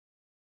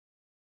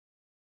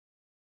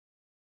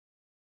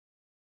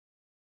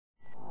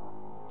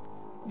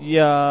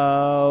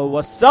Yo,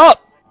 what's up?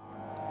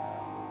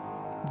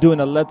 Doing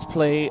a Let's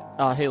Play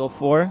Halo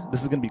 4.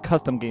 This is gonna be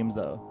custom games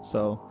though,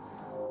 so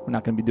we're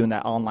not gonna be doing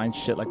that online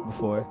shit like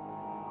before.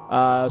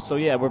 So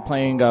yeah, we're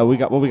playing. We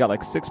got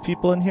like 6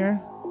 people in here.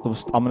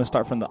 I'm gonna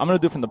start from the. I'm gonna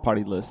do it from the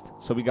party list.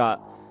 So we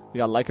got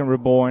Lycan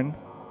Reborn.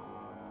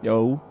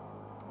 Yo.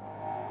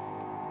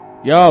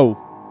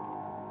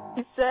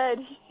 He said.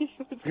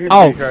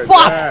 Oh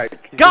fuck!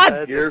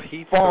 God! Your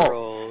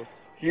fault.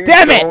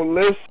 Damn it! Don't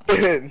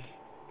listen.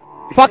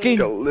 Fucking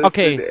Don't listen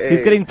okay. to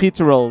He's A. getting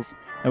pizza rolls,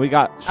 and we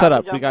got. Shut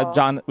up. John We got Paul.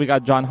 John. We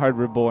got John Hard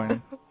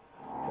Reborn.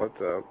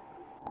 What's up?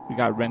 We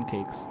got Ren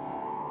Cakes.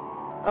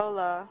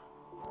 Hola.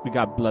 We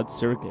got Blood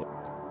Surrogate.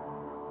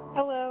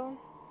 Hello.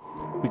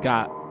 We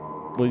got.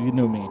 Well, you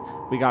knew me.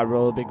 We got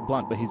Roller Big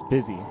Blunt, but he's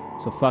busy,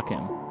 so fuck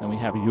him. And we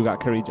have You Got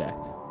Curry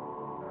Jacked.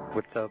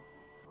 What's up?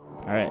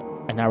 All right,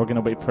 and now we're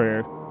gonna wait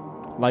for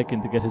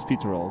Lycan to get his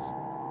pizza rolls.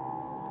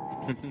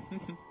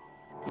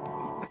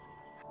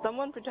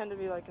 Someone pretend to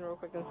be like real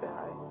quick and say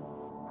hi.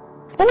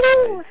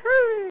 Oh,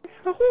 hey,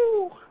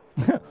 oh.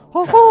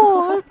 Ho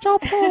ho! I'm John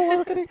Paul.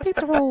 We're getting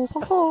pizza rolls.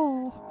 Ho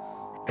ho!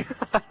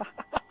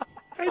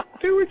 I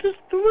do it just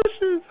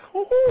delicious.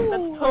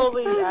 That's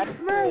totally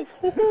accurate.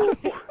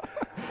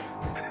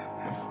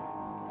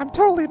 I'm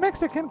totally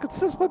Mexican because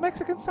this is what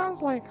Mexican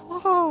sounds like.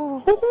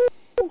 Ho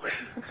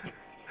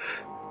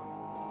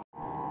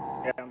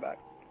Yeah, I'm back.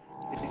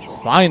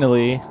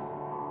 Finally.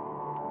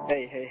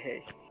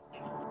 Hey.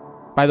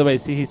 By the way,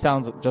 see, he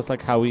sounds just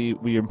like how we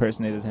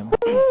impersonated him.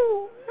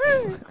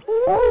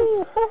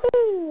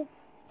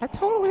 I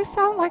totally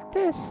sound like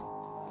this.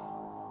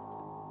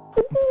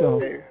 Let's go.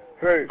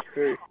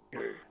 Hey.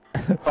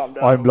 Calm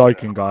down. I'm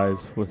Lycan,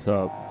 guys. What's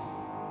up?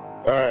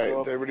 Alright,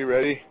 is everybody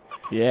ready?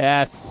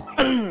 Yes.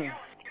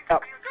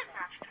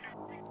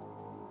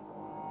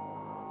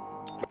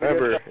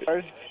 Remember,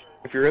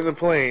 if you're in the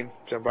plane,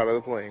 jump out of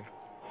the plane.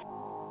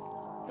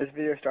 This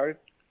video started?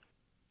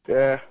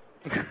 Yeah.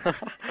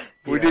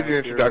 We did your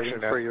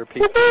introduction now. For your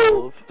pizza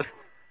rolls.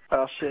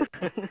 Oh shit.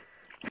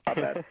 Not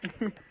bad.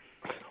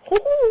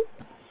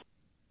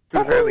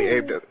 Apparently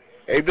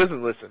Abe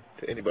doesn't listen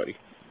to anybody.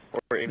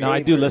 Or any No,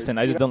 I do listen.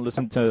 I just don't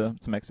listen to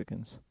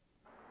Mexicans.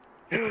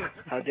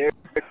 How dare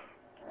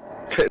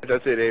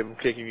That's it, Abe. I'm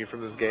kicking you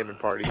from this game and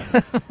party.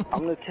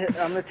 I'm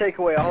gonna take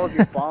away all of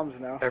your bombs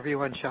now.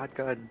 Everyone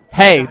shotgun.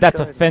 Hey, that's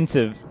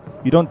offensive.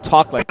 You don't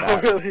talk like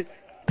that. Really?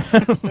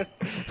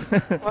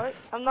 What?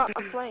 I'm not.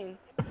 I'm playing.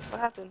 What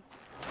happened?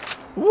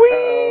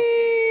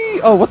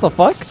 Whee! Oh, what the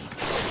fuck?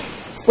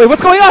 Wait,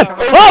 what's going on? Oh,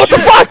 what the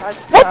fuck?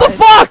 What the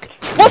fuck?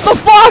 What the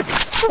fuck?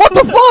 What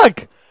the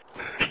fuck?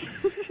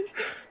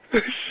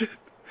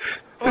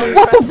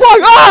 What the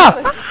fuck?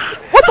 Ah!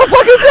 What the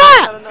fuck is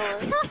that? Out of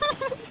nowhere.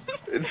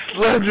 It's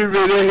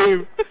Slenderman,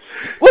 Abe.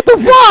 What the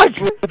fuck?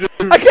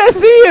 I can't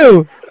see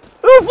you.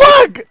 What the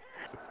fuck?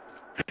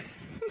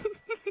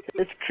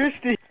 It's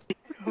Christy.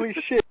 Holy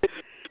shit.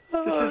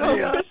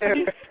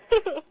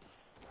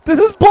 This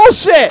is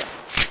bullshit.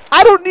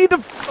 I don't need to.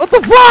 What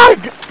the fuck?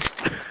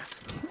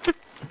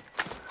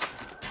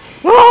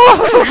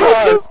 Oh,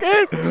 I'm so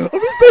scared. I'm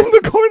just staying in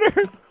the corner.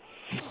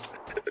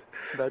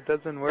 That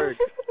doesn't work.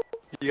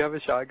 Do you have a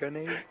shotgun,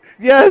 Abe?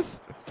 Yes.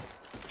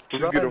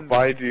 She's gonna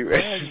find you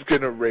and she's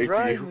gonna rape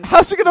you.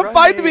 How's she gonna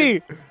find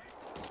me?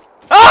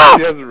 Ah!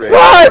 She has a rape.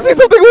 Ah! I see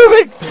something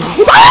moving.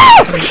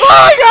 Ah! Oh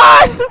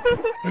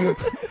my god!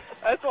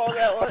 That's all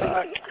that was.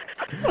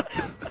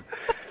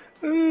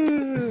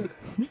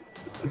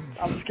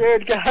 I'm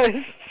scared,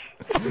 guys.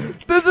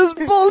 This is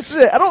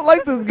bullshit. I don't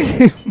like this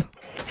game.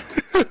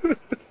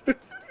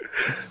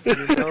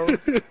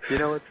 You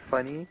know what's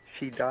funny?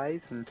 She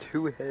dies in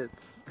 2 hits.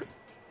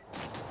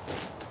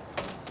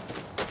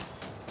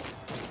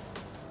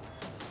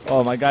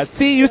 Oh my god.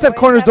 See, you said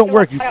corners don't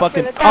work. You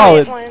fucking.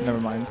 Oh, never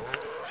mind.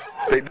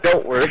 They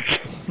don't work.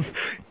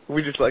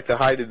 We just like to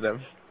hide in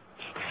them.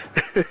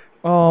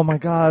 Oh my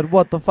god.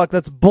 What the fuck?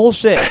 That's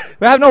bullshit.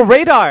 We have no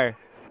radar.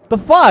 The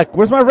fuck?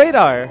 Where's my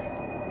radar?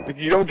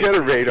 You don't get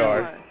a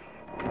radar.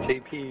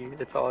 JP,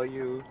 it's all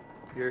you.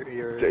 You're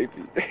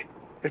JP.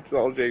 It's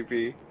all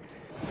JP.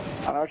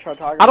 I know what you're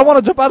talking I don't want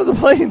to jump out of the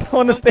plane. I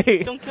want to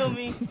stay. Don't kill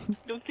me.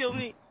 Don't kill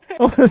me. I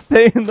want to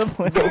stay in the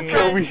plane. Don't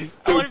kill me.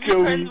 I want Don't to be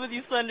kill friends me. with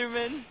you,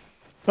 Slenderman.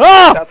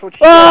 Ah! That's what she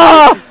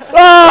Ah!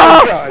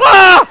 Ah!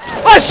 Ah!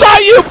 I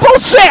shot you!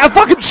 Bullshit! I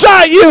fucking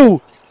shot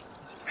you!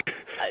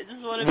 I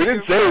just want to We be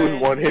didn't your say it was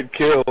friend. one hit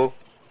kill.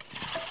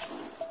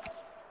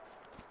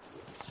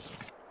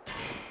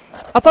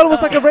 I thought it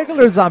was like a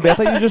regular zombie. I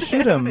thought you just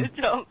shoot him.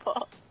 John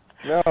Paul.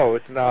 No,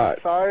 it's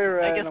not. Sorry,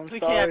 Ren. I guess I'm we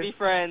sorry. can't be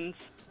friends.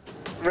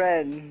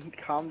 Ren,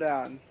 calm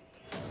down.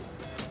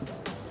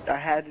 I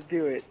had to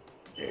do it.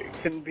 It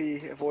couldn't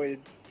be avoided.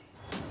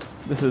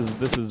 This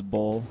is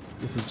bull.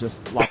 This is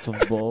just lots of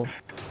bull.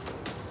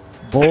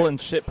 Bull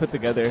and shit put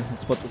together.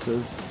 That's what this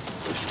is.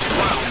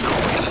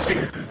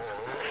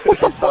 What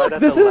the fuck?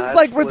 This is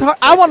like retard.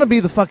 I want to be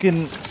the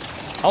fucking.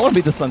 I want to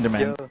be the Slender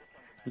Man. Yo,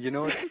 you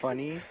know what's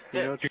funny?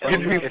 You know what's You funny?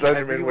 can be If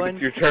Slenderman when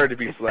it's your turn to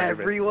be if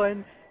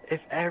Slenderman. If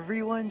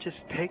everyone just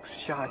picks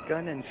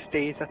shotgun and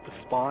stays at the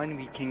spawn,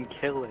 we can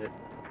kill it.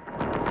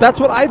 That's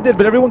what I did,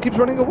 but everyone keeps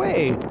running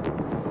away.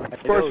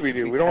 Of course we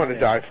do. We don't want to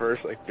die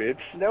first, like bitch.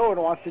 No one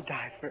wants to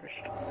die first.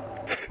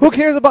 Who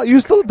cares about you?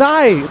 Still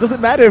die. It doesn't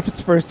matter if it's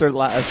first or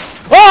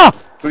last. Ah!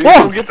 Please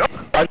Whoa! don't get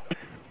the-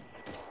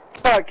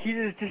 Fuck, he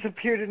just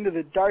disappeared into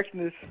the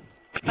darkness.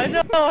 I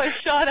know, I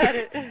shot at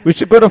it. We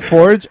should go to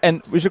Forge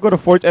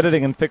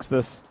editing and fix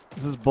this.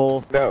 This is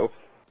bull. No.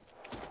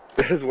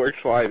 This works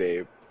fine,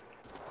 Abe.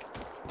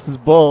 This is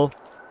bull.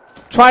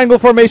 Triangle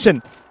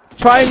formation.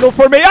 Triangle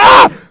formation.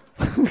 Ah!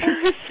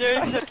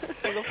 There's no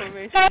single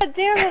formation. God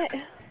damn it!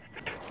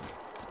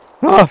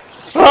 Ah!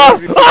 Ah!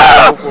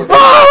 Ah!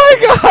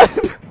 Oh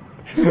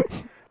my god!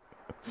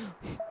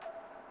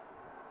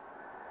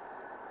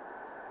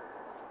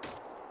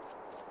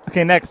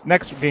 Okay,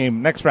 next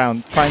game, next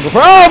round. Triangle.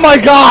 Oh my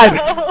god!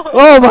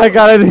 Oh my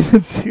god! I didn't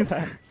even see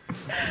that.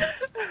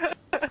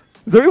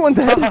 Is everyone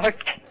dead?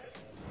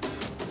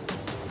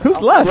 Who's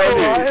left?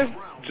 Blender,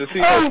 just so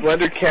you know,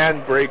 Blender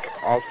can break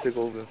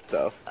obstacles and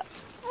stuff. Like,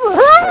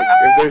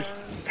 if there's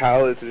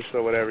pallets or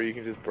so whatever, you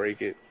can just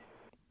break it.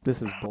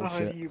 This is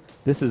bullshit.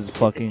 This is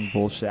fucking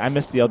bullshit. I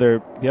missed the other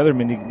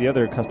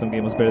custom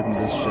game was better than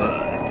this shit.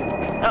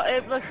 Oh,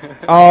 Abe, look.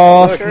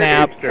 Oh Look,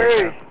 snap!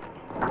 Curry!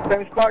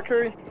 Same spot,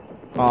 Curry?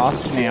 Oh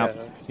snap!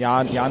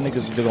 Y'all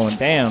niggas are going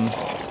down.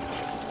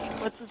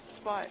 What's the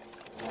spot?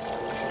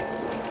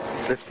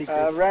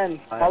 Ren,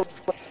 follow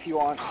if you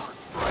want.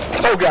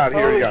 Oh god,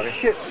 here he got me.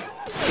 Shit.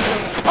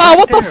 Oh,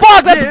 what the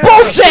fuck? That's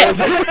bullshit!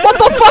 What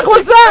the fuck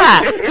was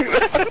that?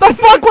 The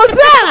fuck was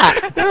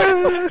that?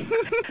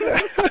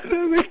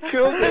 They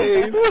killed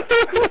Abe.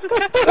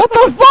 What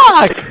the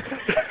fuck?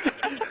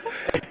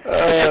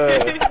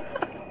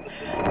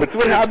 That's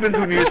what happens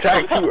when you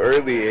attack too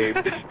early, Abe.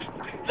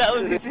 That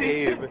was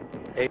easy.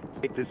 Abe,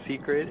 the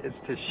secret is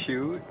to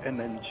shoot and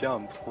then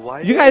jump.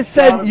 Why? You guys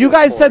said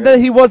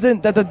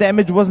that the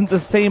damage wasn't the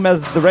same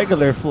as the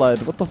regular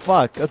flood. What the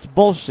fuck? That's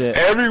bullshit.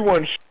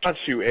 Everyone shot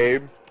you,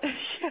 Abe.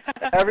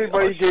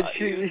 Everybody did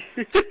shoot.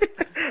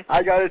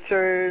 I got a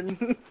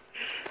turn.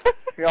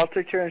 We all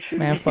took turns shooting.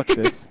 Man, fuck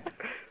this.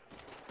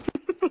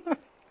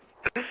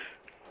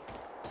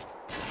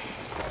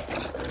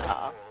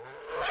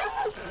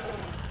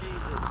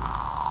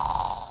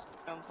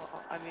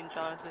 I mean,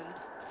 Jonathan.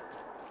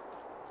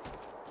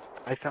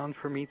 I found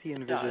Promethean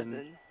vision.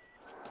 Jonathan.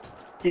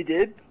 You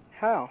did?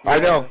 How? I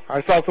know.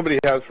 I saw somebody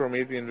has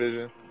Promethean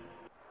vision.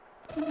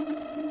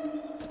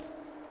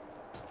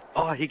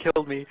 Oh, he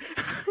killed me.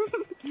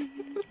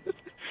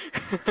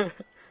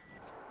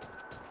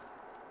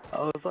 I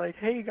was like,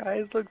 hey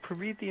guys, look,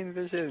 Promethean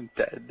vision.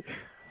 Dead.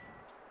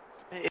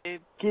 Hey,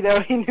 Abe, You know,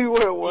 he knew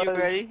what it was. you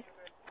ready?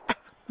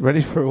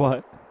 Ready for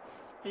what?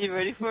 You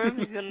ready for him?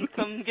 He's gonna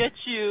come get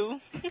you.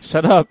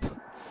 Shut up.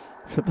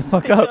 Shut the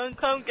fuck He's up. gonna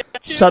come get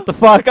you. Shut the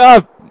fuck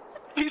up.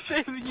 He's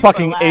saving you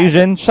Fucking for last.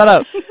 Asian. Shut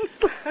up.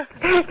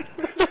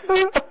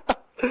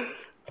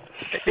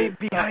 Hey,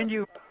 behind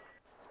you.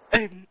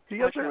 Hey,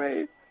 the other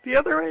way. The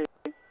other way.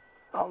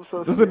 I'm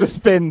so This is a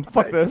spin.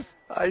 Fuck this.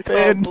 I saw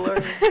Spin. blur.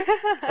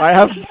 I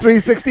have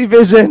 360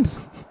 vision.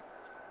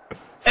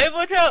 Hey,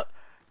 watch out!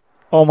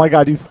 Oh my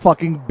god, you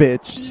fucking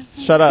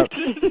bitch. Shut up.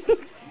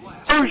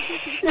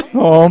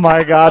 Oh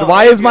my god.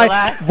 Why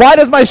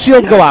does my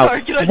shield go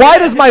out? Why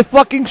does my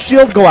fucking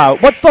shield go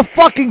out? What's the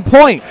fucking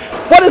point?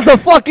 What is the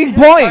fucking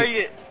point?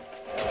 Target.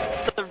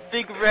 The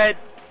big red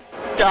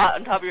dot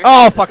on top of your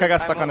Oh head. fuck, I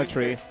got stuck I'm on a over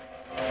tree.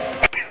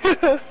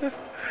 here.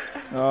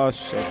 Oh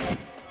shit.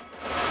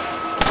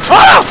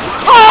 Oh!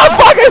 Oh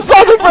fuck, I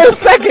saw them for a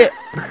second!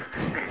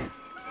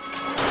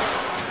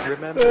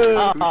 Remember, two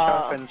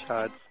shotgun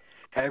shots.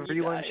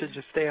 Everyone should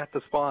just stay at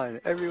the spawn.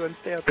 Everyone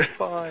stay at the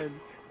spawn.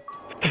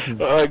 This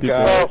is Oh stupid.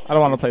 god. I don't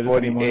want to play this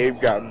Funny, anymore.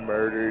 Abe got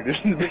murdered.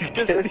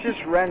 It's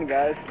just Ren,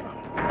 guys.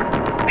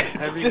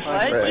 Everyone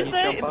What? What'd you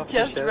say? jump off It's the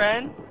just ship.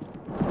 ran?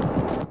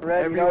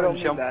 Ren, no, Everyone don't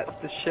do jump that.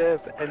 off the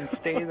ship and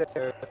stay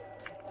there.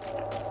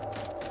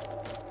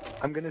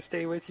 I'm gonna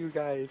stay with you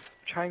guys.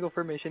 Triangle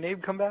formation.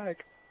 Abe, come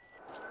back.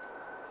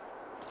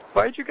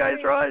 Why'd you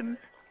guys run?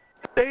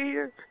 Stay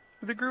here.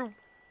 The group.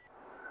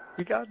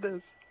 We got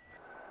this.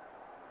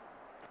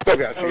 Oh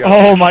god, she got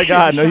Oh my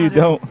god, no you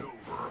don't.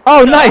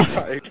 Oh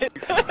nice!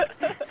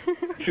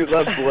 She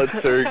left blood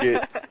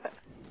surrogate.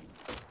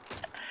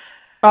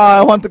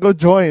 I want to go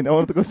join. I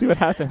want to go see what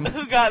happened.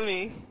 Who got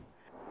me?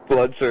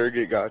 Blood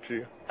surrogate got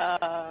you.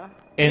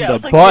 In yeah, the I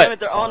was like, butt. Damn it,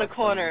 they're all in a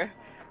corner.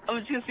 I'm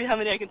just gonna see how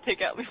many I can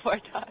take out before I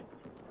die.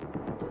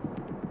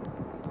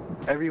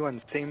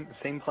 Everyone, same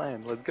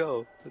plan. Let's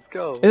go. Let's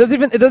go. It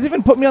doesn't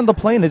even put me on the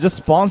plane, it just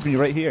spawns me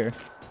right here.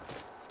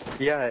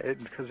 Yeah,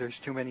 because there's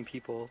too many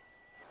people.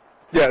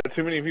 Yeah,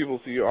 too many people,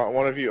 so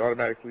one of you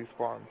automatically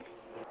spawns.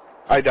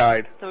 I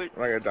died. So I'm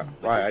not gonna die.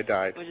 Why? I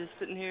died. we're just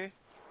sitting here.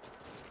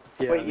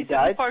 Yeah. Wait, you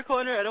died? Far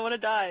corner, I don't want to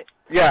die.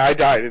 Yeah, I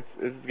died.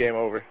 It's game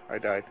over. I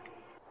died.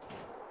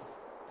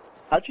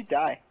 How'd you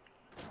die?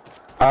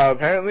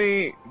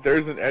 Apparently,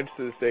 there's an edge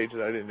to the stage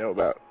that I didn't know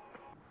about.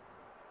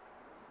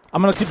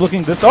 I'm gonna keep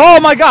looking this. Oh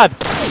my god!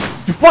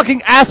 You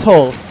fucking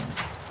asshole!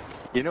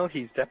 You know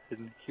he's dead.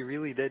 He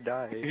really did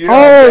die. You know,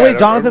 Oh, I'm wait, dead.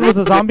 Jonathan I'm was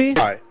a really zombie?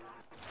 die.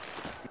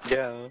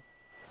 Yeah.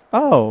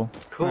 Oh.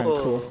 Cool.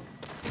 Alright, cool.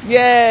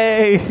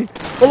 Yay!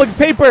 Oh, look,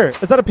 paper!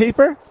 Is that a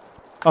paper?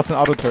 Oh, it's an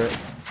auto turret.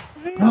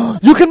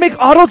 You can make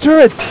auto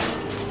turrets!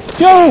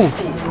 Yo!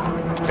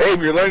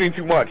 Abe, you're learning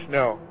too much.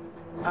 No.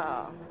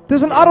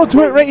 There's an auto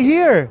turret right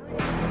here!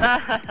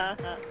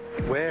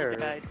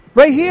 Where?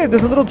 Right here!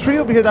 There's a little tree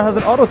over here that has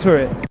an auto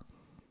turret.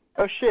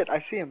 Oh shit,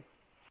 I see him.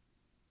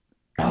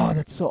 Oh,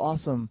 that's so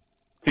awesome.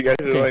 You guys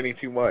are Okay. learning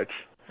too much.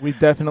 We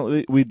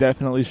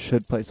definitely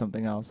should play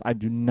something else. I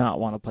do not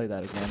want to play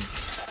that again.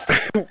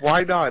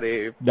 Why not,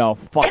 Abe? No,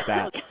 fuck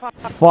that.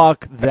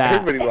 Fuck that.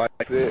 Everybody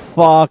likes it.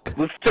 Fuck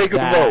Let's take a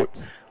that.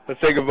 vote.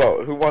 Let's take a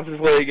vote. Who wants to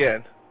play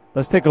again?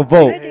 Let's take a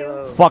vote.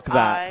 Halo. Fuck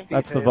that.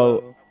 That's the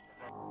vote.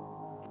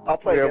 I'll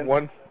play We have again.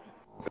 1.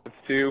 That's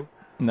 2.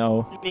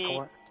 No.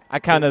 Me. I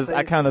count as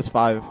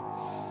 5.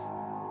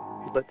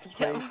 Let's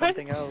play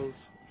something else.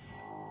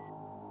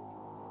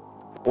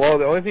 Well,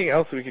 the only thing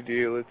else we could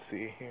do, let's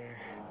see here.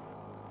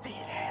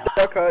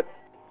 Cut.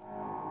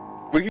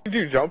 We can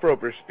do jump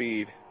rope or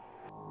speed.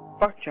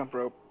 Fuck jump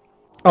rope.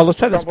 Oh, let's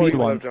try the Jump rope, speed you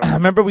one. love jump rope.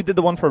 Remember we did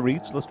the one for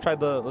Reach? Let's try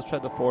the Halo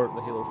 4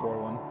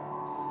 one.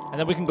 And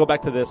then we can go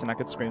back to this and I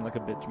could scream like a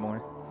bitch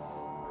more.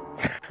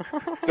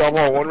 So I'm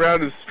on 1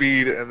 round of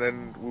speed, and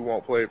then we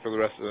won't play it for the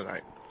rest of the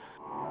night.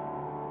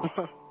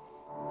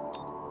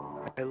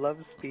 I love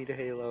Speed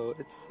Halo.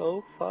 It's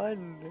so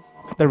fun.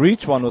 The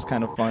Reach one was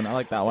kind of fun. I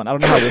like that one. I don't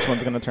know how this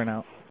one's gonna turn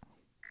out.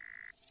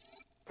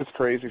 It's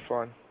crazy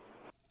fun.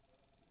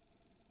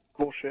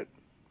 Bullshit.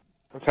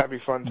 Let's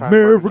happy fun time. fun time.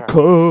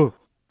 America!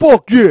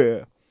 Fuck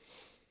yeah!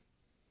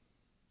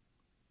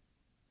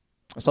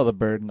 I saw the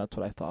bird and that's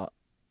what I thought.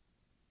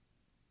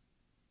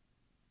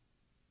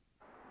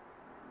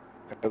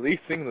 At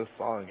least sing the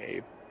song,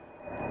 Abe.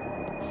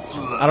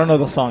 I don't know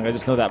the song, I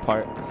just know that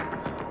part.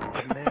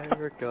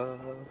 America.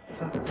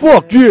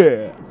 Fuck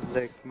yeah!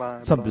 Lick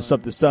my Something, butt,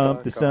 something, suck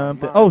on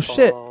something. my Oh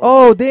shit! balls.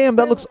 Oh damn,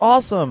 that looks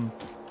awesome!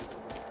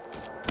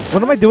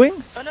 What am I doing?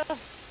 Oh no.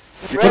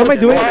 What am I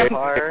doing? Get in a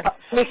car,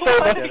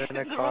 I'm get in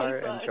a car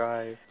and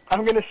drive.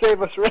 gonna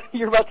save us.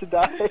 You're about to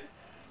die.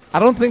 I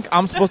don't think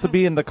I'm supposed to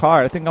be in the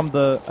car. I think I'm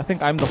the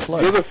You're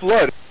flood. the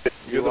flood.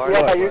 You're You the are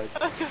flood. Yeah, the you're-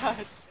 flood. Oh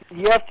god.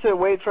 You have to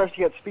wait for us to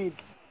get speed.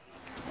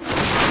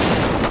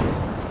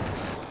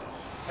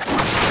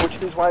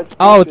 Which is why it's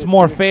Oh, it's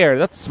more fair.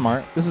 That's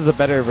smart. This is a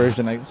better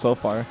version so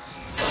far.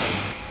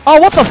 Oh,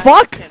 what the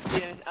fuck? Can't see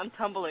it. I'm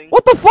tumbling.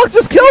 What the fuck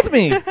just killed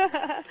me?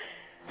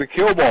 The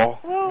kill ball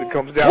that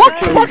comes down What to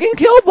kill you. fucking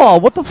kill ball?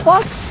 What the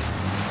fuck?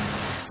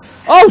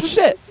 Oh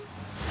shit!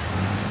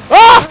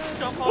 Ah!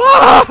 Jump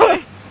Ah! off.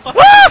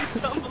 Ah!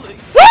 Tumbling.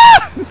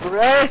 Ah!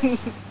 Ren,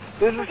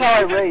 this is how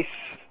I race.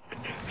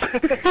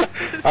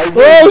 I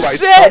win Oh by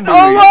shit! tumbling.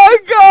 Oh my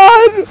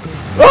god!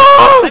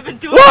 Ah! I've been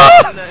doing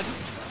Ah! that then.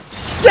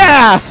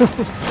 Yeah!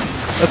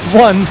 That's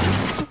one.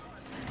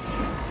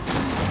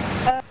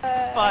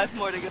 5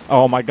 more to go.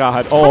 Oh my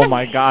god. Oh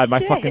my god. My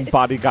fucking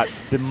body got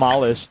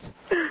demolished.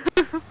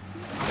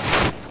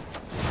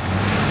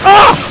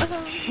 Ah!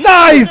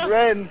 Nice!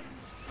 Ren,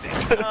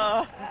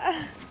 Uh,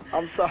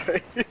 I'm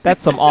sorry.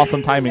 That's some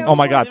awesome timing. Oh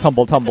my god.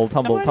 Tumble, tumble,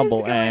 tumble,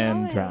 tumble,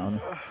 and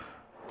drown.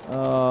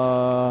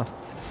 Oh,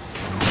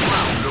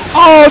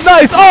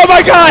 nice! Oh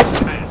my god!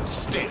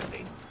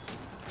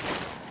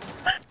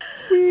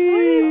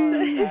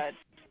 God.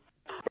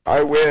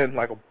 I win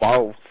like a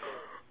boss.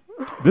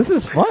 This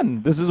is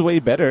fun. This is way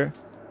better.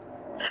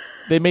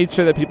 They made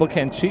sure that people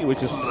can't cheat,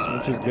 which is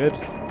good.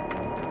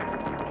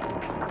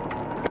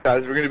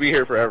 Guys, we're gonna be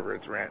here forever.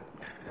 It's Rand.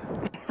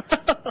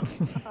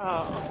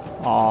 Oh.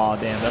 Aw,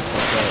 damn, that's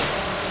fucked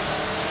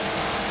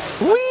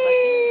up.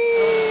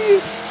 Whee!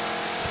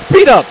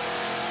 Speed up!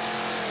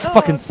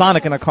 Fucking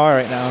Sonic in a car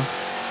right now.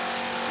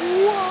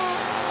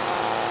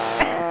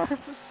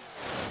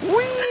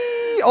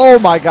 Whee! Oh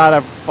my god,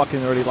 I've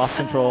fucking already lost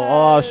control.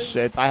 Oh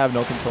shit, I have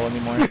no control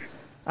anymore.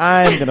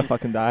 I'm gonna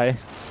fucking die.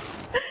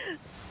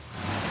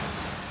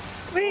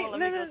 Wait, Let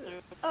no, me go no. through.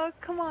 Oh,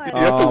 come on. You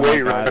have to Oh my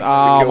wait, god. Rand, to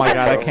Oh kill my the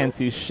god, I ball. can't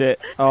see shit.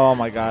 Oh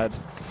my god.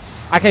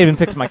 I can't even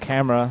fix my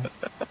camera.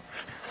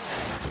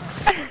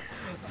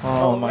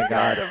 Oh my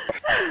god.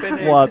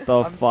 What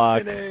the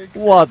fuck?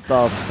 What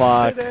the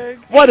fuck?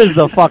 What is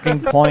the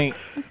fucking point?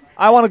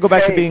 I want to go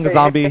back to being a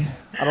zombie.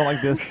 I don't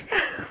like this.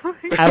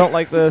 I don't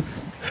like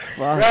this.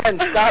 Fuck. Ren,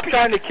 stop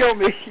trying to kill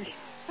me.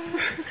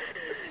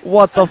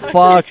 What the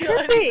fuck?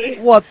 Hey.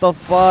 What the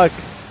fuck?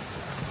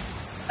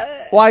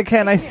 Why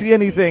can't I see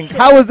anything?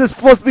 How is this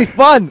supposed to be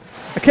fun?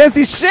 I can't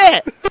see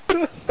shit!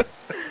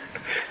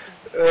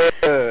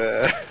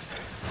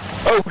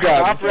 Oh god,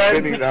 I'm Stop, Rand.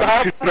 spinning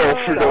out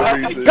Stop. for no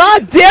reason.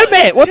 God damn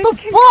it! What the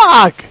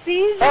fuck?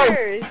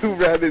 Seizures. Who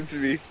ran into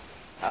me?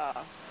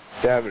 Oh.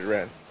 Damn it,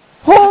 Ren.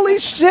 Holy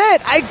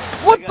shit!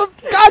 What the?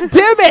 God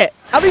damn it!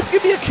 At least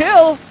give me a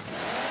kill!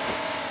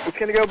 It's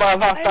gonna go by a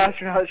lot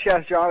faster now that she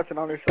has Jonathan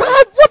on her side.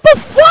 God, what the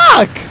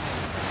fuck?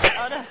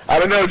 Oh no. I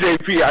don't know,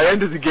 JP. I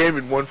ended the game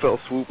in one fell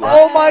swoop.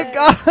 Oh my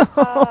god!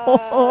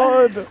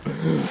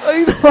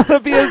 I don't want to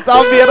be a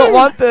zombie. I don't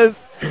want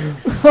this.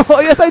 Oh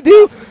yes, I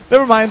do.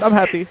 Never mind. I'm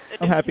happy.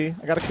 I'm happy.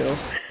 I got a kill.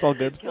 It's all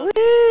good.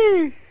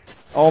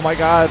 Oh my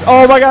god.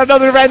 Oh my god.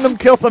 Another random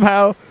kill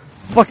somehow.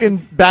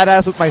 Fucking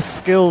badass with my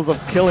skills of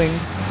killing.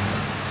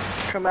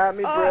 Come at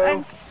me, Oh, bro.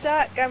 I'm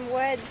stuck. I'm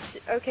wedged.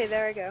 Okay,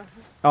 there I go.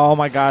 Oh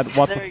my god.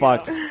 What There the you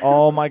fuck? go.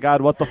 Oh my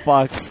god. What the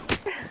fuck?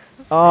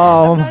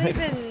 Oh I'm not my.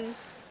 even.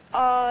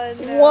 Oh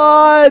no.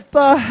 What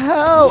the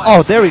hell?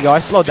 Oh, there we go. I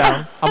slowed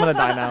down. I'm gonna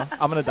die now.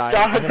 I'm gonna die.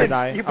 I'm gonna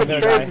die. You I'm gonna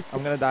betrayed die.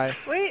 I'm gonna die.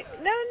 Wait,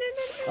 no.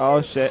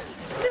 Oh shit.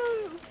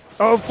 No.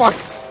 Oh fuck.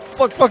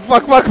 Fuck. Fuck.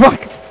 Fuck. Fuck.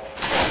 Fuck.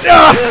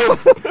 Ah!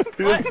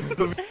 Who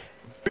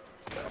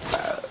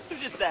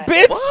did that?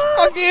 Bitch!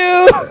 Fuck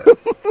you!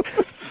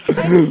 I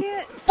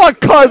can't. Fuck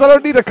cars! I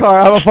don't need a car.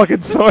 I have a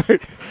fucking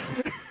sword.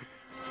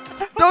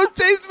 Don't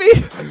chase me!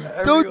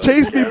 Don't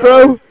chase me,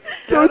 bro!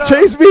 Don't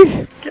chase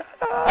me!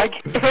 I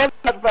can't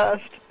that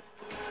fast.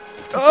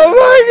 Oh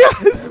my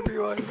god!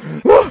 Everyone.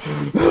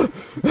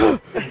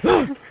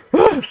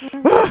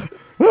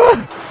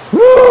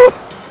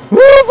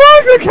 Oh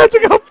fuck! They're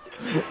catching up!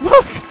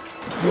 Fuck!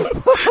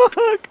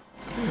 Fuck!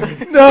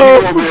 He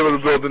No! won't be able to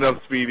build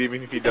enough speed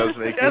even if he does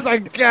make Yes, it. I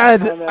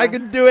can! Oh, no. I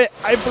can do it!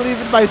 I believe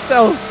in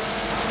myself!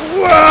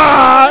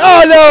 Wah!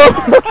 Oh no!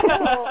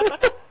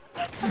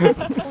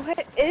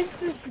 What is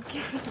this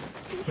game?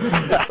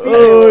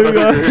 Oh my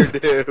god!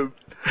 Murdered him.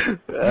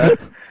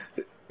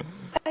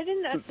 I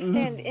didn't understand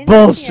anything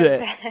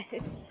bullshit. of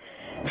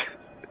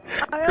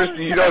that.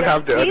 Christy, you don't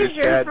have to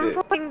understand from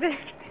it. playing this.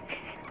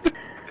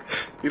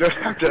 You don't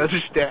have to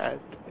understand.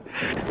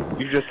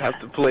 You just have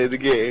to play the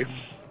game.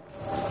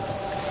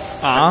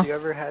 Have you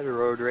ever had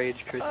road rage,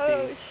 Christy?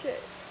 Oh shit.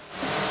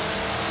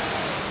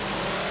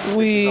 It's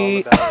We. all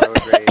about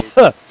road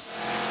rage.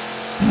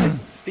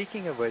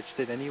 Speaking of which,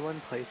 did anyone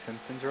play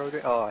Simpsons Road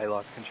Rage? Oh, I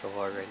lost control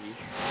already.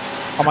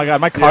 Oh my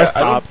god, my car Yeah,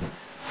 stopped.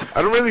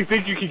 I don't really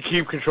think you can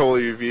keep control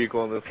of your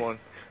vehicle in this one.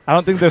 I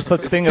don't think there's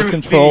such thing as Too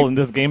control steep. in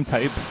this game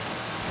type.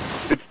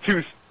 It's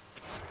too.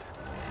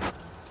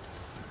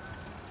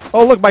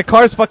 Oh look, my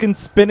car's fucking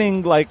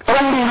spinning like.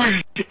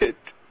 Holy shit!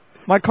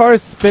 My car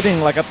is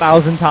spinning like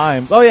 1,000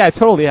 times. Oh yeah, I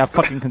totally have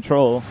fucking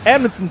control.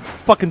 And it's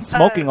fucking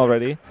smoking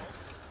already.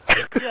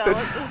 Yeah,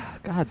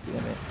 God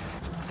damn it.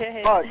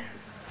 Okay. Fuck.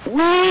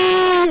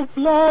 Woo!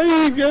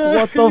 Flying guys!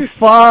 What the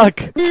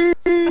fuck?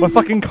 My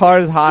fucking car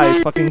is high.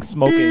 It's fucking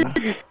smoking.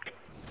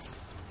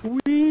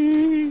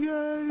 Wee,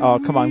 guys. Oh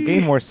come on,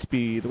 gain more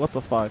speed. What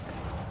the fuck?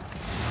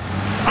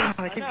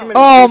 I keep giving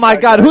Oh it my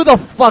back god, up. who the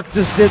fuck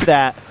just did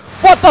that?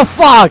 What the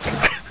fuck?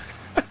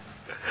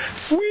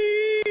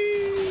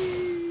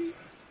 Wee!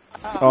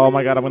 Oh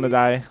my god, I'm gonna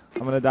die.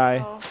 I'm gonna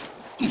die.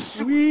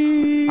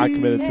 Wee! I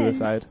committed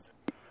suicide.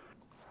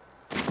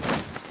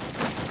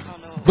 oh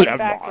no. I'm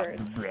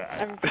backwards.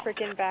 I'm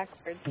freaking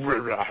backwards.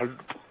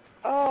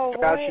 Oh,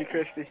 Got what? you,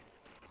 Christy.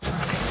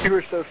 You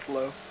were so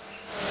slow.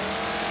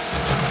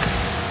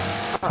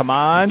 Come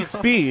on,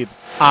 speed.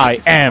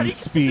 I am How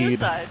speed.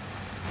 do you commit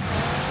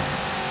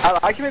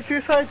I commit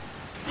suicide? suicide?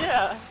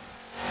 Yeah.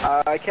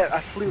 I can't. I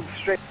flew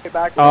straight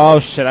back. Oh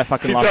shit, I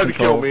fucking He lost tried to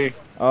kill control. me.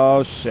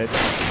 Oh shit.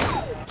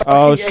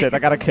 Oh shit, I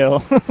got a kill.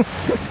 He's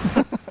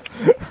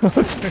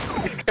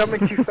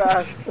coming too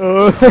fast.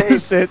 Oh Hey.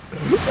 shit.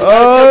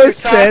 Oh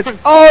shit.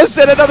 Oh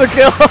shit, another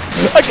kill.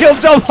 I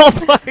killed jump all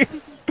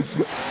twice.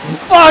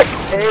 Fuck.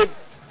 Abe,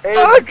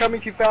 Fuck. he's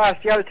coming too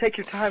fast. You gotta take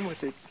your time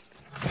with it.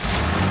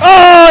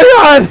 Oh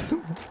god.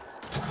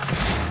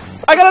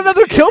 I got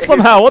another kill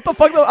somehow. What the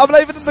fuck? I'm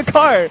not even in the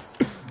car.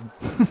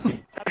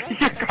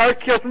 Your car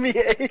killed me,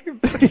 Abe.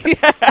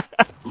 Yeah.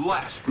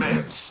 Last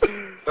man.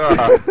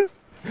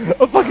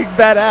 I'm fucking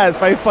badass.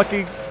 My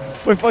fucking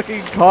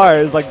car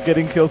is like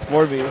getting kills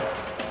for me.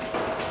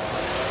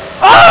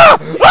 Ah!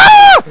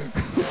 Ah!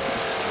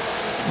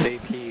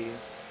 JP,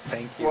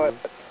 thank you. What?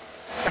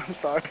 I'm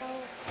sorry.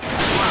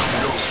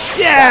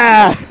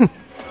 Yeah!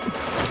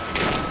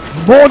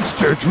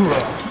 Monster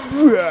truck.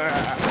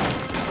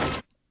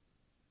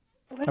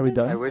 What Are we does-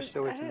 done? I wish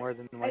there was more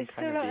than I one still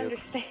kind of don't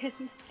vehicle.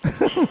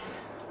 understand.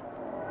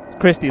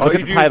 Christy, All look you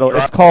at the do is title.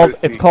 drive,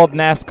 It's called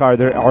Christy. NASCAR.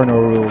 There are no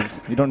rules.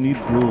 You don't need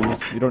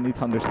rules. You don't need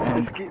to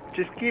understand.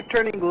 Just keep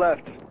turning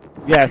left.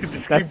 Yes,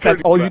 Just that's keep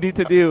turning all you left. need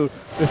to do.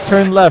 Is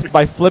turn left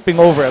by flipping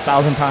over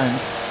 1,000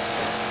 times.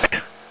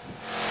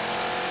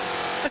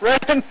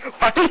 Ren,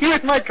 why are you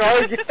in my car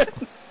again?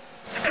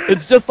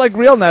 It's just like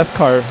real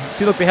NASCAR.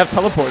 See, look, they have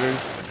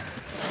teleporters.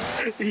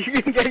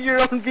 You can get your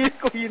own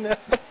vehicle, you know.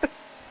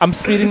 I'm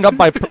speeding up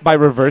by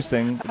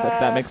reversing. If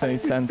that makes any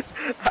sense.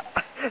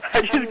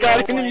 I just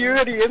got in and you're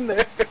already in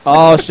there.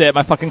 Oh shit,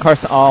 my fucking car's.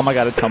 Oh my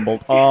god, it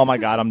tumbled. Oh my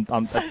god,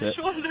 that's it.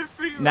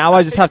 Now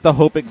I just have to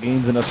hope it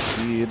gains enough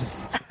speed.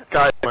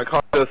 Guys, my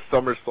car does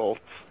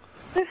somersaults.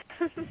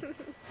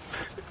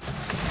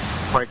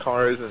 My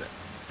car isn't.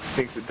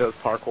 Thinks it does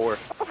parkour.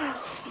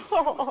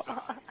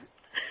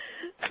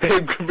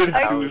 Abe committed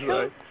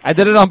suicide. I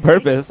did it on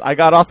purpose. I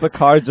got off the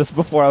car just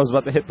before I was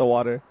about to hit the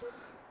water.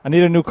 I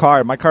need a new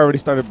car. My car already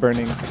started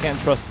burning. I can't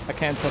trust the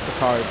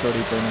car. It's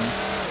already burning.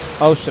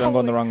 Oh shit, I'm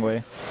going the wrong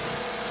way.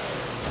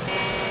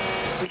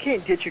 You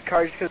can't ditch your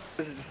car just because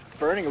it's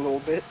burning a little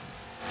bit.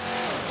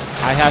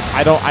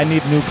 I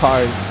need new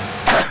cars.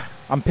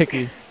 I'm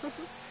picky.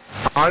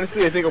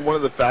 Honestly, I think I'm one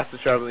of the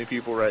fastest traveling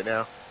people right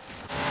now.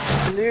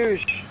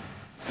 Noosh.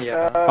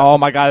 Yeah. Oh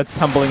my god, it's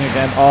tumbling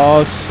again.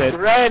 Oh shit.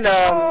 Ren,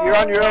 you're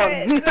on your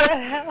own. What the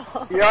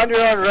hell? You're on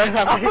your own, Ren.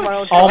 I'm hitting my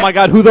own Oh my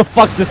god, who the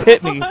fuck just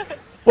hit me?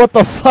 What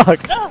the fuck?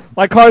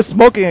 My car's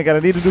smoking again. I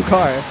need a new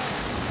car.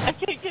 I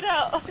can't get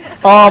out.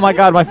 Oh my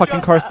god, my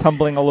fucking car's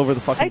tumbling all over the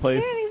fucking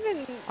place. I can't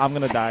even I'm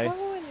gonna die.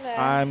 go in there.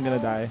 I'm gonna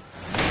die.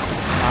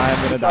 I'm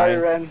gonna Sorry, die.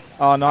 Ren.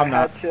 Oh no, I'm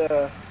not.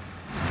 I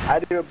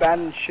had to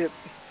abandon ship.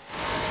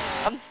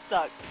 I'm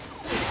stuck.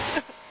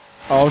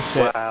 Oh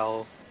shit.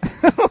 Wow.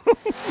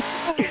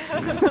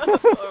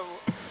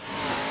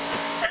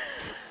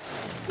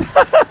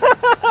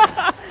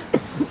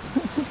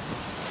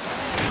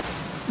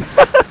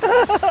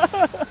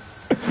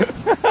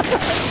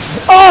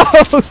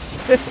 Oh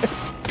shit.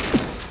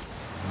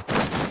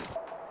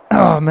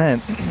 Oh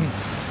man.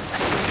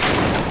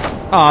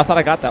 Oh, I thought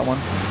I got that one.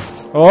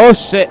 Oh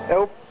shit.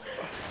 Nope.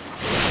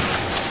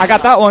 I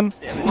got that one.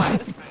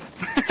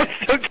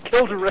 Still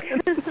killed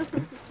Ren.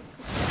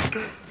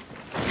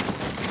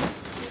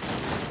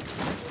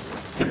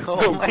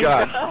 Oh my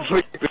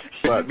God.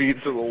 Let me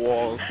into the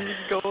wall. He's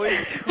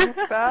going too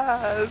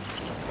fast.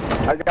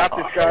 I got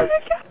this, guys.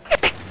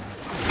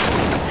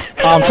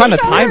 Oh, I'm trying to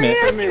time it.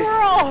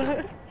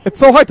 Twirl. It's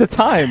so hard to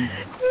time.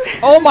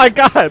 Oh my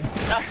god.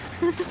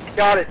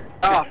 Got it.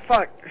 Ah,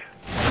 fuck.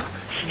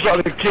 She's on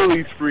a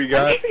killing spree, I'm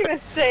guys. just gonna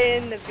stay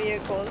in the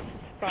vehicle. It's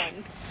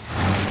fun.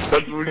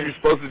 That's what you're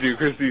supposed to do,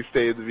 Christy.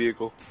 Stay in the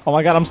vehicle. Oh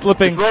my god, I'm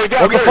slipping. Slow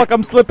down, What the get her. fuck?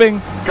 I'm slipping.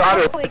 Got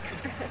her. Holy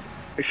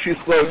crap. She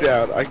slowed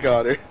down. I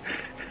got her.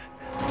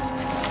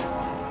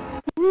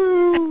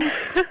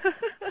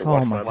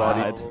 Oh my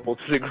body god. roll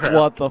to the ground.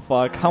 What the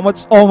fuck? How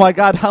much? Oh my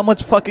god, how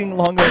much fucking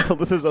longer until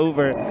this is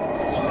over?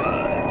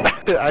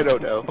 I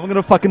don't know. I'm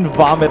gonna fucking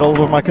vomit all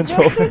over my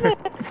controller.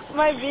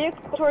 My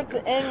vehicle towards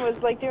the end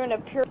was like doing a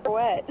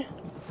pirouette.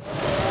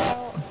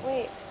 Oh,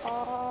 wait.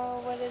 Oh,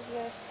 what is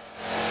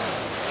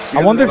this?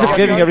 I wonder if it's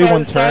giving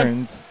everyone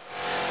turns.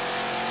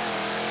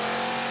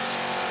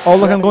 Oh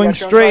look, I'm going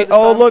straight.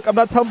 Oh look, I'm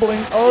not tumbling.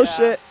 Oh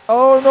shit.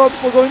 Oh no, I'm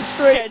still going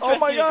straight. Can't Oh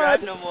trust my you to drive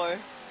god. no more.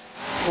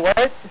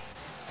 What?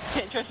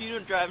 Can't trust you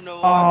to drive no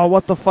more. Oh,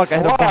 what the fuck? I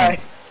hit a Why? bump.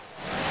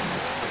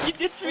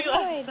 You just What am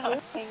I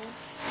realized. doing?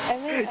 I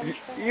mean, I'm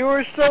trying. You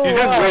were so You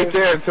just wait alive.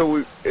 there until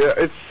we.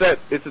 It's set.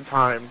 It's a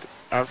timed.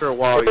 After a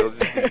while, you'll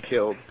just be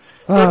killed.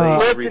 Ah.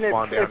 They Lifting it,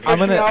 respawn down. pushing I'm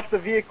gonna- off the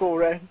vehicle,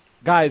 Ren.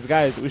 Guys,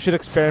 we should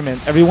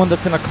experiment. Everyone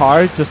that's in a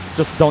car, just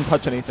don't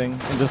touch anything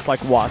and just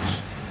like watch.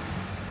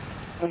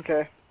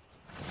 Okay.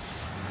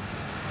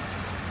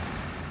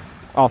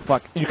 Oh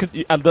fuck! You could.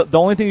 The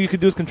only thing you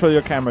could do is control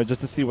your camera just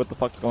to see what the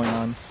fuck's going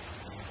on.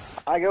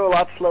 I go a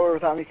lot slower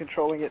without me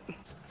controlling it.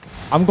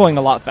 I'm going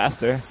a lot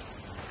faster.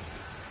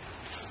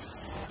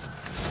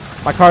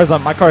 My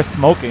car's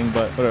smoking,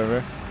 but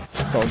whatever.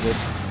 It's all good.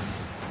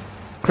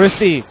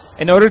 Christy,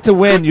 in order to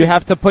win, you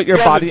have to put your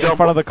You have to body in jump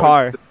front of the over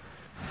car.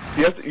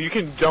 You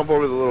can jump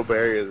over the little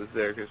barrier that's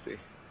there, Christy.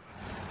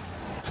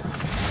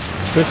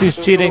 Christy's There's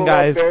a cheating, little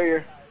guys.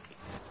 barrier.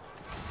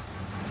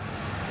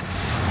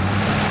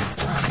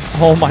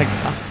 Oh my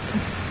god.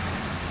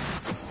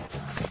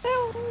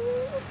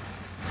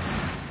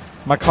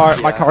 My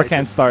car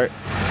can't start.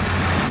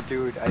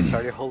 Dude, I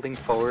started holding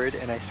forward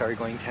and I started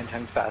going 10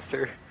 times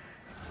faster.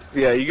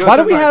 Yeah, you go. Why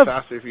do we 10 times have?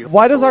 faster if you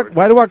Why does forward.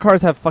 why do our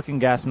cars have fucking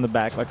gas in the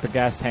back, like the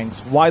gas tanks?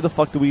 Why the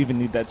fuck do we even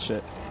need that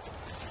shit?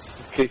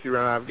 In case you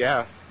run out of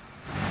gas.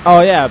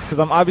 Oh yeah, because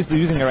I'm obviously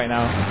using it right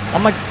now.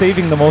 I'm like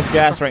saving the most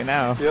gas right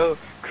now. Yo,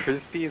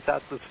 Crispy's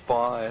at the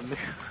spawn.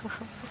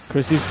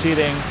 Christy's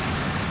cheating.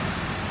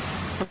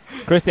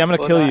 Christy, I'm gonna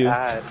Well, kill not you.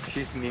 at,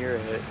 she's near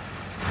it.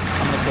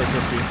 I'm gonna kill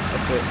Christy.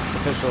 That's it. It's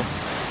official.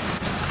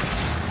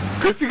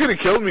 Christy could have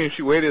killed me if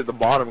she waited at the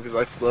bottom because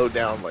I slowed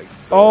down like.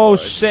 so Oh hard.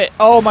 shit!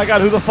 Oh my god!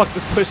 Who the fuck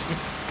just pushed me?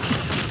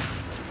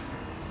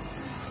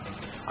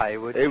 I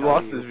would Abe tell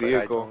lost you, his but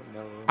vehicle. I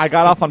don't know. I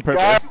got off on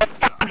purpose. Guys,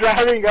 I'm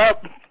driving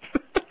up.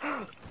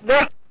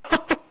 No.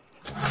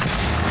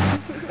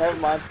 Never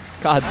mind.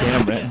 God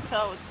damn I it! can't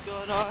tell what's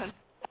going on.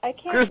 I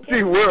can't. Christy,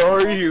 get- where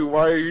are you?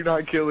 Why are you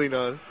not killing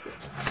us?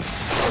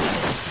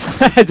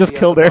 I just Be at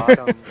killed the her.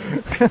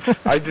 bottom.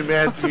 I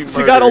demand to be murdered.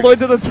 She got all the way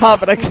to the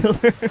top and I killed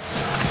her.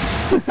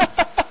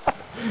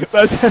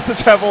 Now she has to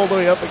travel all the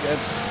way up again.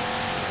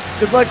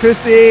 Good luck,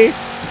 Christy!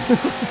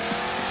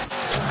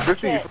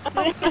 Christy,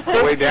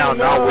 you way down,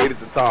 not wait at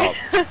the top.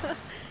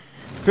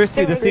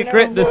 Christy, the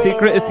secret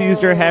is to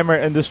use your hammer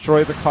and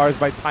destroy the cars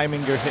by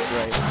timing your hit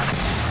right.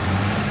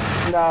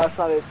 No, that's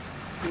not it.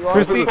 You want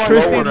Christy, to slow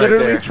Christy one right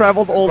literally there.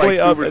 traveled all the It's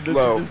way like up super and then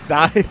slow. she just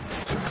died.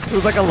 It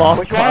was like a lost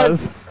Which one?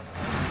 cause.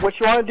 What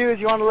you want to do is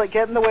you want to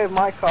get in the way of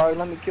my car and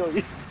let me kill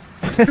you.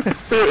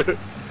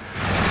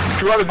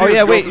 Oh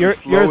yeah, wait, you're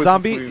a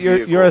zombie.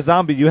 You're a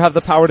zombie. You have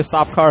the power to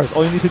stop cars.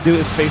 All you need to do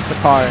is face the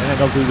car, and then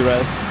they'll do the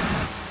rest.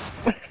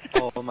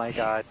 Oh my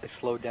god, I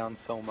slowed down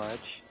so much.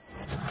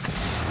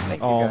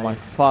 Thank you Oh guys my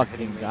for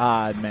hitting fucking me.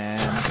 god,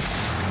 man.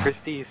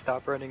 Christy,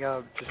 stop running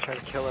up. Just try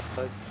to kill us.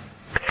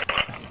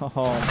 Oh my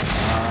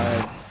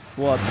god.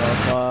 What the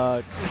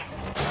fuck?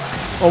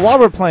 Well, while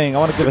we're playing, I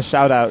want to give a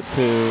shout out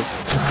to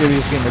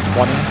Mysterious Gamer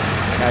 20.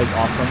 That guy's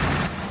awesome.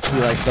 He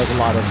does a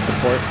lot of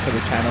support for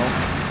the channel.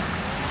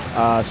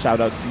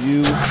 Shout out to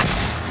you,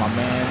 my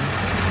man.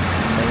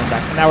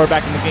 And now we're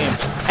back in the game.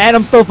 And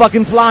I'm still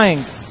fucking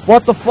flying.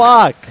 What the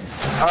fuck?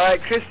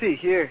 Alright, Christy,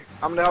 here.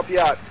 I'm gonna help you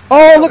out.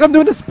 Oh, look, I'm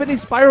doing the spinning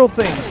spiral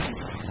thing.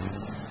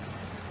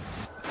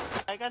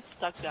 I got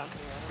stuck down here.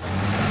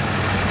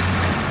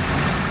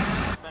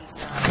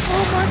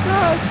 Oh my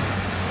god.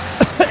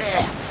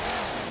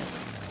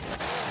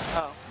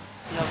 Oh,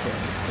 no.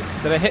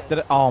 Did I hit?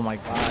 Oh my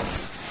god.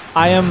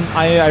 I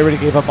already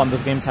gave up on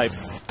this game type.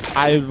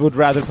 I would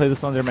rather play the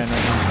Slenderman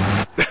right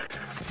now.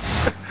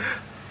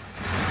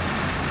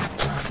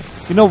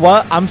 You know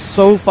what? I'm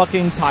so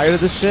fucking tired of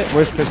this shit.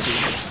 Where's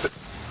Christy?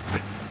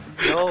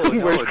 No,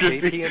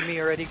 JP and me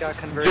already got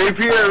converted.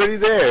 JP already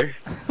there.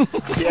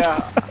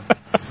 Yeah.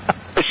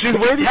 She's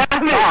waiting to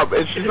stop,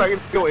 and she's not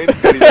gonna go in.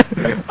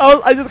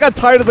 I just got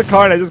tired of the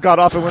car and I just got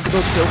off and went to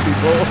go kill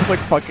people. I was like,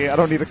 fuck it, I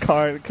don't need a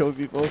car to kill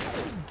people.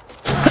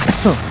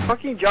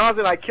 Fucking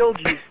Jonathan, I killed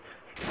you.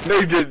 No,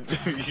 you didn't.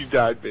 You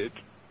died, bitch.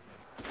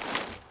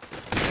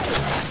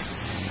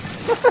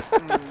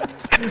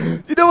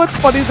 You know what's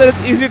funny is that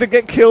it's easier to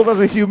get killed as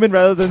a human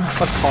rather than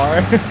a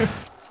car.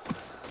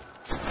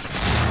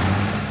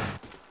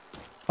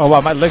 Oh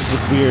wow, my legs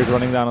look weird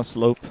running down a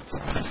slope.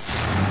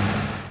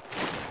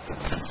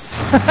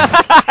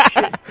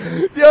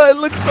 Yo, it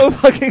looks so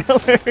fucking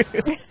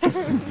hilarious.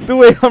 The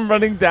way I'm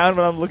running down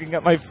when I'm looking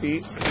at my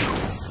feet.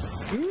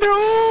 No!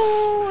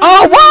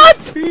 Oh,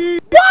 what?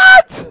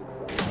 What?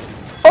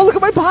 Oh, look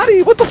at my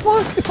body. What the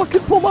fuck? If I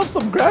can pull off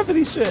some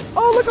gravity shit.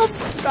 Oh, look, I'm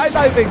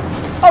skydiving.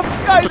 I'm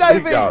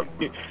skydiving.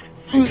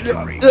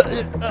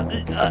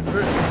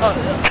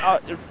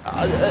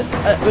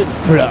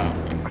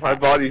 My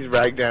body's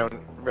ragged down.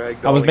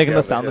 I was making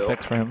the sound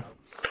effects for him.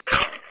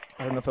 I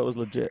don't know if it was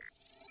legit.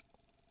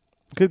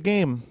 Good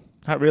game.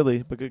 Not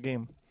really, but good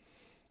game.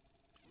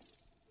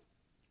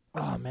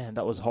 Oh, man,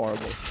 that was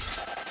horrible.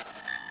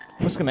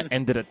 I'm just going to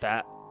end it at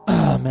that.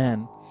 Oh,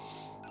 man.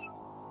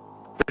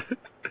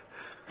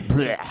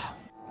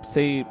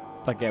 Say,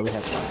 yeah, we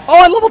had fun.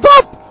 Oh, I leveled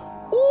up!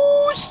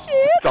 Oh,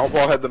 shit!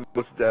 Stompball had the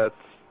most deaths.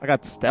 I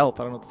got stealth.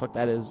 I don't know what the fuck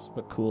that is,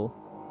 but cool.